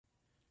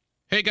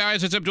Hey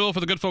guys, it's Abdul for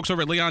the good folks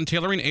over at Leon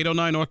Tailoring,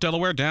 809 North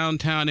Delaware,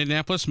 downtown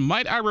Indianapolis.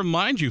 Might I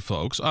remind you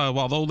folks,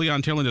 although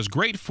Leon Tailoring is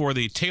great for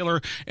the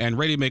tailor and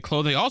ready-made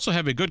clothing, they also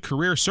have a good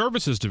career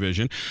services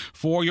division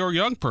for your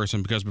young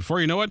person, because before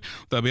you know it,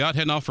 they'll be out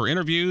heading off for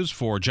interviews,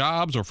 for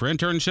jobs, or for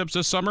internships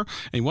this summer,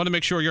 and you want to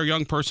make sure your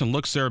young person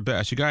looks their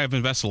best. You guys have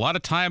invested a lot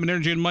of time and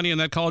energy and money in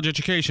that college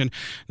education.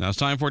 Now it's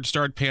time for it to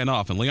start paying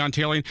off, and Leon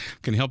Tailoring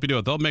can help you do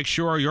it. They'll make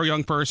sure your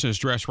young person is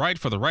dressed right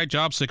for the right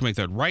job so they can make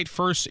that right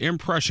first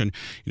impression.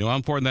 You know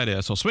how important that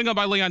is. So swing on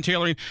by Leon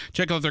Tailoring.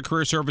 Check out their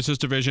career services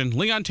division.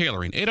 Leon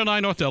Tailoring,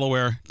 809 North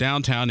Delaware,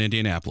 downtown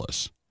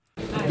Indianapolis.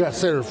 Got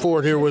Senator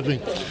Ford here with me.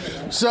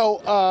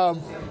 So,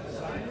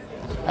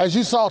 as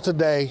you saw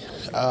today,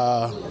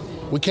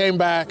 we came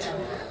back.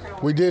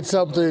 We did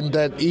something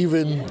that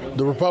even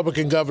the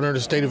Republican governor of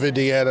the state of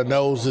Indiana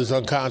knows is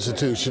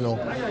unconstitutional.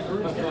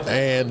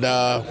 And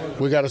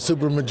we got a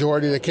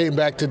supermajority that came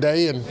back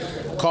today and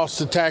cost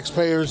the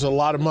taxpayers a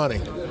lot of money,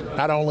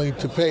 not only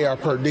to pay our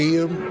per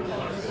diem,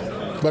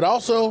 but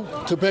also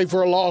to pay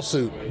for a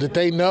lawsuit that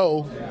they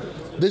know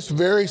this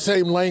very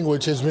same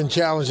language has been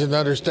challenged in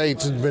other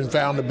states and been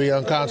found to be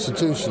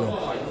unconstitutional.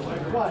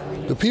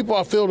 The people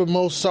I feel the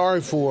most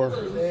sorry for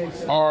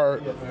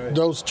are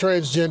those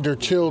transgender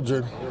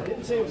children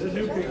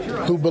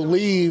who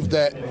believe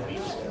that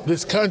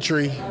this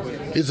country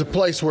is a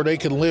place where they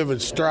can live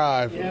and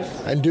strive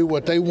and do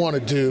what they want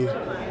to do.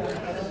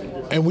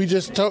 And we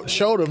just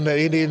showed them that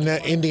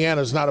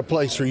Indiana is not a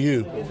place for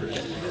you.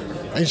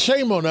 And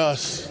shame on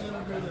us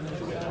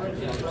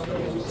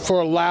for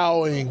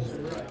allowing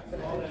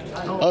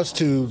us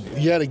to,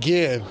 yet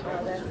again,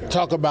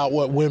 talk about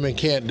what women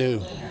can't do.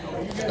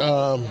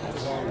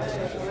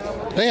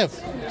 They have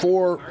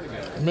 4,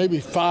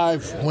 maybe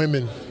 5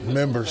 women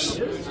members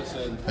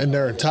in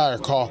their entire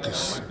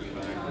caucus.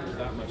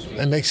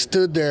 And they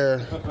stood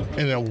there,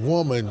 and a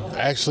woman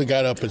actually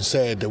got up and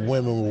said that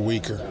women were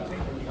weaker.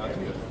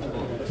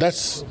 That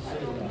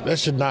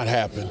should not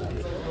happen.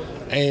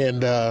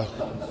 And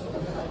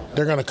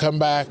they're going to come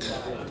back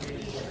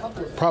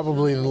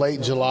probably in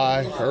late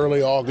July,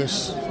 early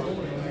August,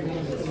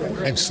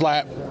 and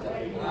slap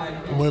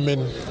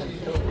women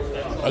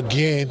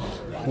again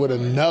with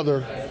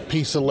another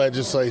piece of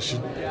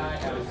legislation.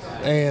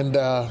 And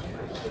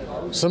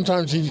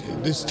sometimes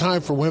it's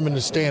time for women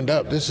to stand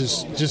up. This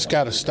is just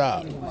got to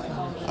stop.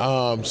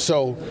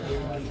 So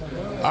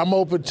I'm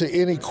open to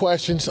any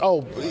questions.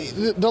 Oh,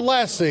 the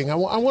last thing, I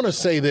want to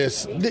say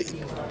this.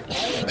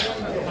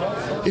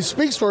 It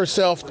speaks for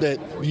itself that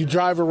you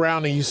drive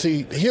around and you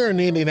see, here in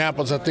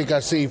Indianapolis, I think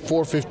I see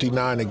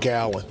 $4.59 a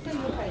gallon.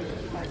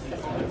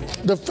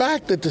 The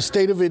fact that the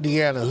state of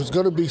Indiana, who's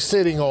going to be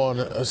sitting on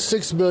a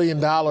 $6 billion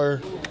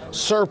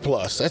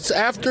surplus, that's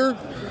after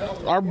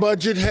our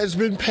budget has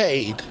been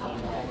paid,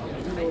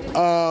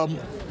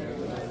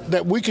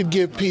 that we could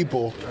give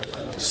people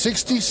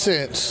 60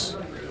 cents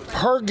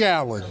per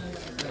gallon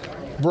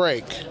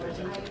break.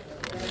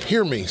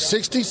 Hear me,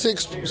 60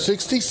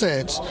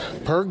 cents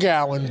per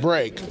gallon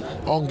break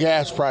on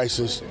gas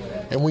prices,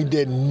 and we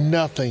did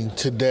nothing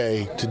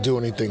today to do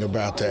anything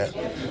about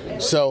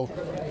that. So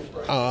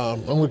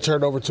I'm going to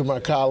turn it over to my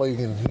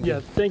colleague.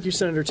 Yeah, thank you,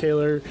 Senator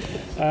Taylor.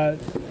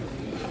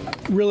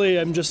 Really,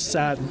 I'm just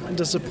sad and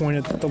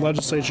disappointed that the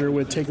legislature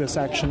would take this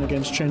action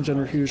against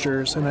transgender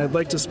Hoosiers, and I'd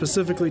like to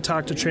specifically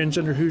talk to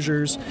transgender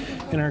Hoosiers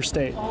in our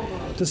state.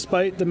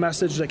 Despite the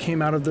message that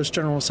came out of this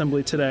General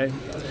Assembly today,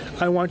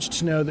 I want you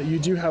to know that you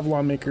do have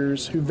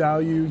lawmakers who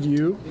value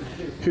you,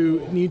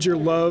 who need your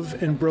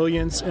love and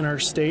brilliance in our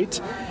state,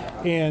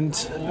 and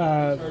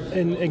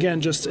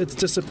again, just it's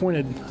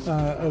disappointed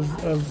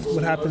of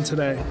what happened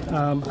today.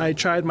 I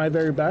tried my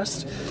very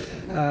best.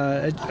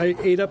 I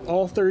ate up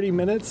all 30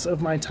 minutes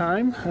of my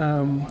time.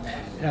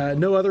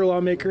 No other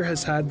lawmaker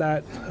has had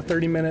that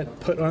 30-minute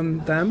put on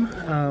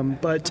them,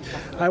 but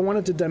I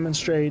wanted to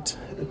demonstrate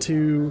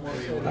to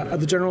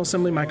the General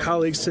Assembly, my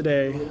colleagues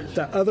today,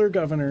 that other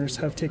governors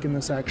have taken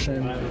this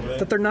action,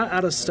 that they're not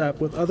out of step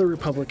with other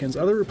Republicans.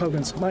 Other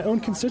Republicans, my own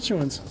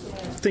constituents,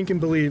 think and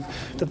believe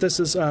that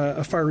this is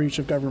a far reach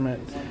of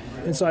government.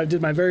 And so I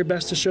did my very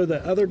best to show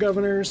that other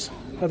governors,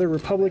 other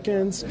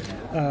Republicans,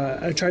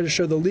 I tried to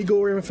show the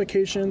legal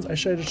ramifications. I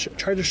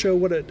tried to show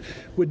what it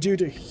would do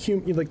to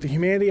the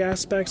humanity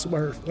aspects,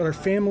 what our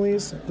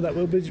families that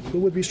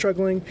would be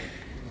struggling.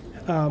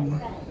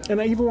 And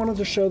I even wanted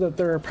to show that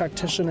there are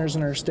practitioners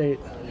in our state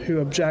who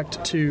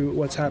object to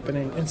what's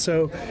happening. And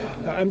so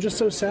I'm just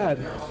so sad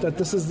that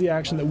this is the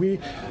action that we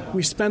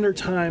spend our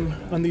time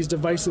on these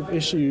divisive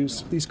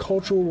issues, these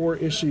cultural war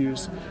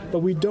issues, but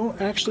we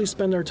don't actually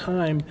spend our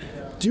time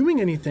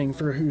doing anything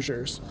for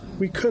Hoosiers.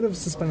 We could have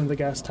suspended the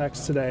gas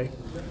tax today.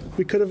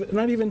 We could have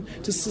not even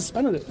just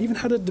suspended it, even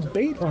had a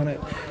debate on it,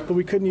 but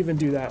we couldn't even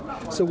do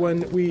that. So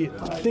when we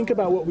think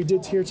about what we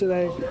did here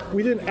today,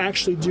 we didn't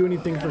actually do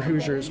anything for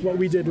Hoosiers. What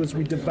we did was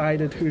we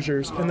divided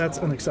Hoosiers, and that's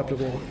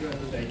unacceptable.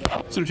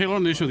 Senator Taylor,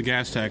 on the issue of the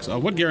gas tax,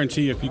 what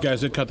guarantee if you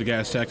guys did cut the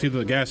gas tax, either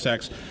the gas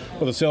tax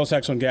or the sales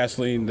tax on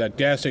gasoline, that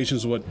gas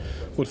stations would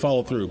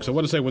follow through? Because I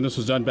want to say when this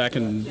was done back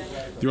in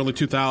the early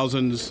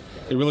 2000s,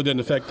 it really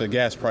didn't affect the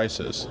gas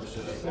prices.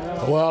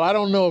 Well, I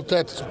don't know if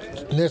that's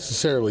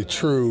necessarily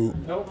true.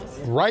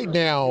 Right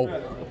now,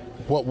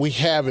 what we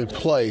have in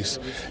place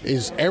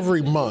is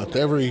every month,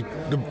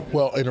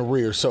 in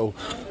arrears, so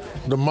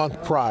the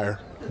month prior,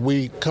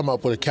 we come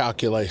up with a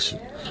calculation.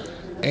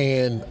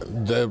 And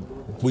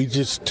we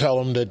just tell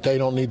them that they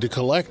don't need to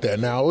collect that.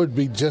 Now, it would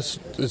be just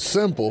as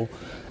simple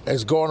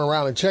as going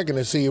around and checking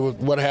to see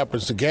what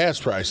happens to gas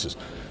prices.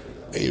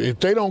 If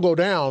they don't go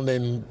down,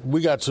 then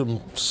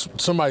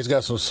somebody's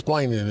got some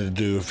explaining to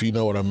do, if you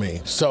know what I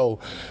mean. So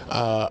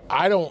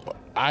I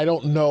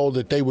don't know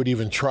that they would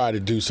even try to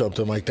do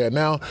something like that.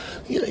 Now,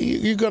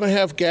 you're going to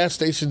have gas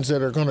stations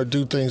that are going to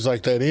do things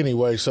like that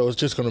anyway, so it's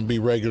just going to be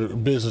regular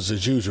business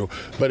as usual.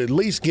 But at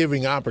least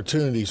giving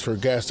opportunities for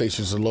gas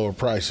stations to lower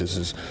prices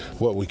is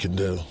what we can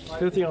do. The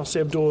other thing I'll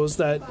say, Abdul, is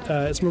that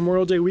it's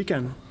Memorial Day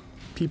weekend.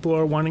 People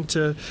are wanting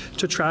to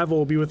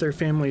travel, be with their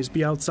families,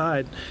 be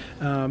outside.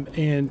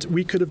 And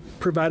we could have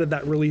provided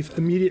that relief,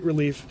 immediate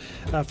relief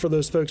for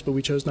those folks, but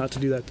we chose not to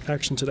do that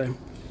action today.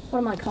 One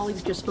of my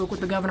colleagues just spoke with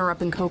the governor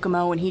up in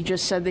Kokomo, and he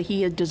just said that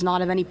he does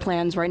not have any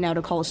plans right now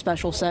to call a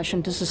special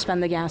session to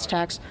suspend the gas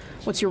tax.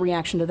 What's your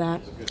reaction to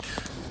that?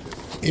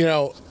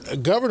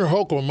 Governor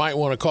Holcomb might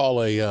want to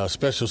call a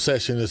special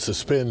session to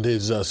suspend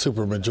his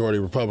supermajority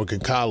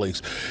Republican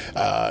colleagues.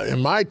 In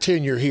my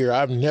tenure here,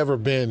 I've never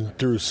been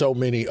through so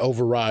many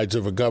overrides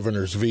of a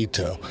governor's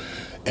veto.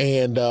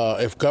 And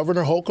if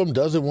Governor Holcomb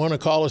doesn't want to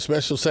call a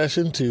special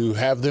session to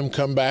have them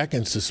come back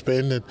and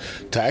suspend the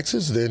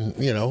taxes, then,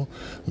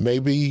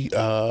 maybe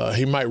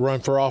he might run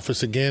for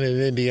office again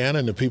in Indiana,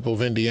 and the people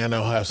of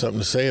Indiana will have something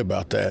to say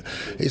about that.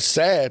 It's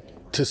sad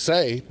to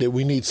say that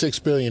we need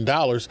 $6 billion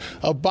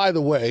of, by the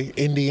way,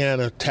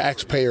 Indiana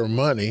taxpayer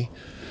money,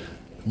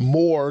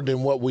 more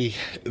than what we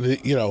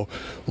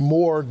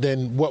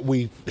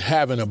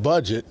have in a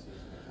budget.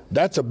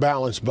 That's a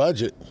balanced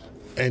budget.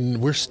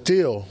 And we're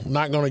still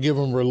not going to give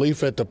them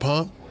relief at the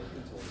pump.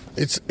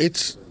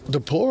 It's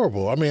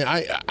deplorable. I mean,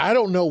 I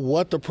don't know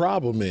what the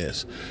problem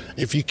is.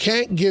 If you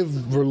can't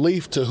give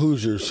relief to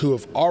Hoosiers who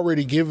have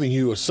already given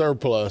you a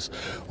surplus,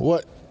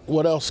 what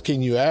else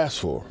can you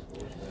ask for?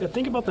 Yeah,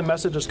 think about the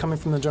messages coming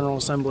from the General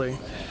Assembly,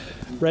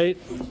 right?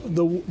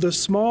 The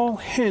small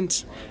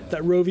hint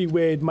that Roe v.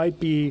 Wade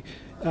might be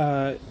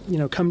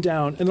come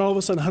down, and all of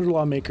a sudden 100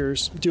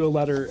 lawmakers do a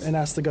letter and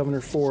ask the governor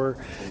for,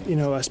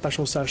 a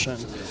special session.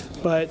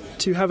 But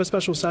to have a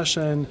special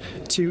session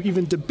to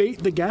even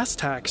debate the gas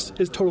tax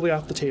is totally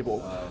off the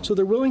table. So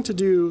they're willing to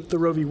do the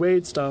Roe v.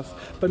 Wade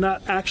stuff, but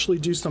not actually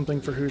do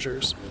something for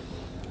Hoosiers.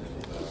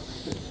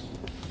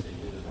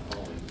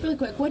 Really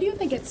quick, what do you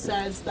think it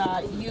says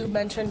that you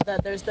mentioned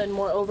that there's been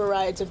more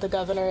overrides of the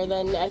governor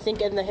than I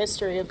think in the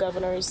history of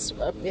governors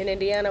in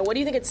Indiana? What do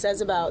you think it says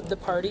about the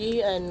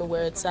party and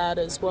where it's at,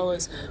 as well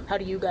as how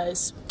do you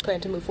guys plan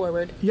to move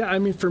forward? Yeah, I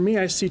mean, for me,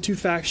 I see two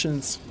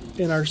factions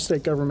in our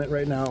state government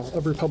right now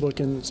of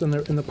Republicans in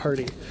the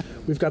party.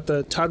 We've got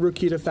the Todd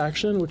Rokita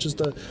faction, which is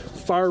the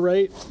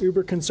far-right,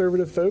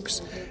 uber-conservative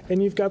folks,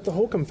 and you've got the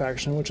Holcomb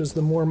faction, which is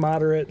the more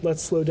moderate,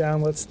 let's slow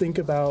down, let's think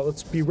about,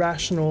 let's be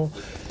rational.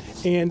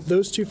 And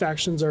those two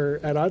factions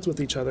are at odds with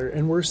each other,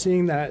 and we're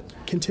seeing that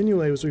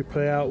continually as we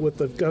play out with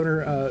the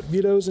governor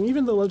vetoes and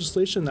even the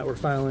legislation that we're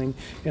filing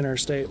in our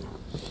state.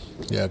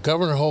 Yeah,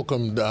 Governor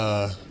Holcomb,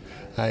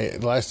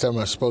 last time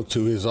I spoke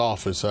to his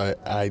office,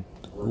 I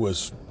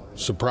was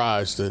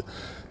surprised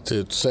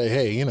to say,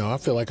 hey, I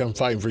feel like I'm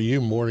fighting for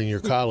you more than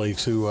your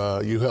colleagues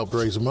who you helped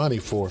raise money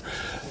for.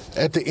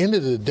 At the end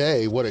of the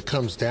day, what it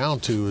comes down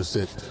to is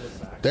that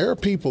there are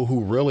people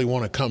who really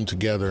want to come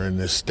together in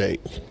this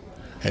state.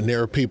 And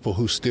there are people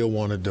who still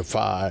want to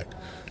divide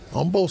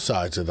on both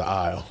sides of the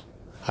aisle.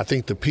 I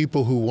think the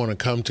people who want to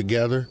come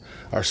together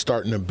are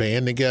starting to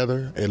band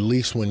together, at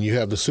least when you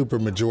have the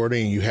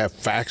supermajority and you have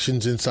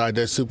factions inside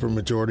that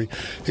supermajority.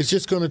 It's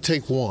just going to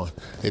take one.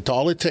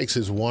 All it takes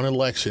is one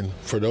election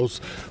for those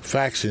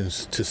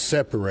factions to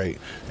separate,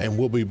 and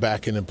we'll be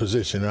back in a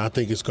position. And I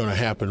think it's going to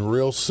happen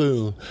real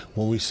soon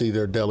when we see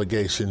their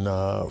delegation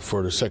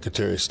for the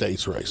Secretary of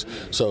State's race.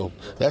 So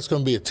that's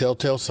going to be a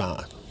telltale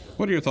sign.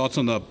 What are your thoughts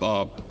on the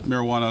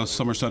marijuana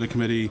summer study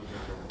committee,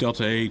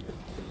 Delta 8?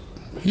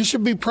 You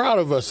should be proud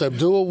of us,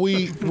 Abdul.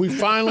 We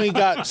finally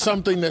got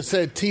something that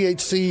said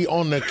THC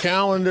on the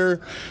calendar.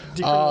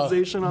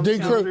 Decriminalization on the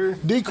calendar.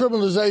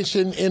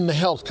 Decriminalization in the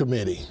health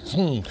committee.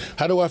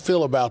 How do I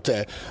feel about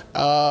that?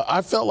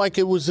 I felt like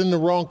it was in the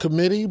wrong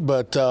committee,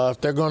 but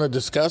if they're going to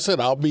discuss it,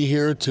 I'll be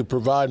here to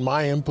provide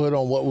my input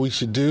on what we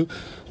should do,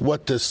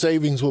 what the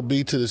savings will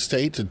be to the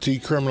state to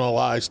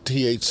decriminalize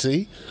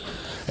THC.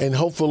 and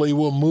hopefully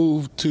we'll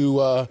move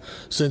to,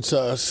 since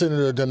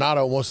Senator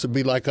Donato wants to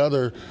be like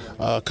other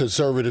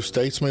conservative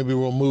states, maybe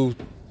we'll move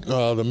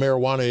the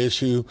marijuana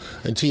issue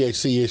and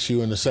THC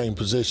issue in the same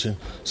position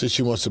since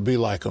she wants to be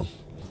like them.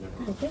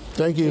 Okay.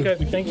 Thank you.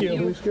 Okay, thank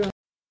you.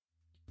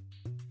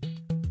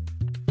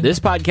 This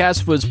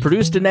podcast was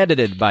produced and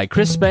edited by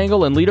Chris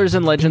Spangle and Leaders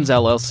and Legends,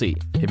 LLC.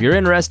 If you're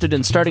interested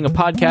in starting a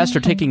podcast or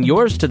taking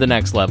yours to the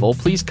next level,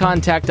 please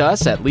contact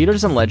us at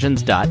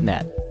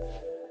leadersandlegends.net.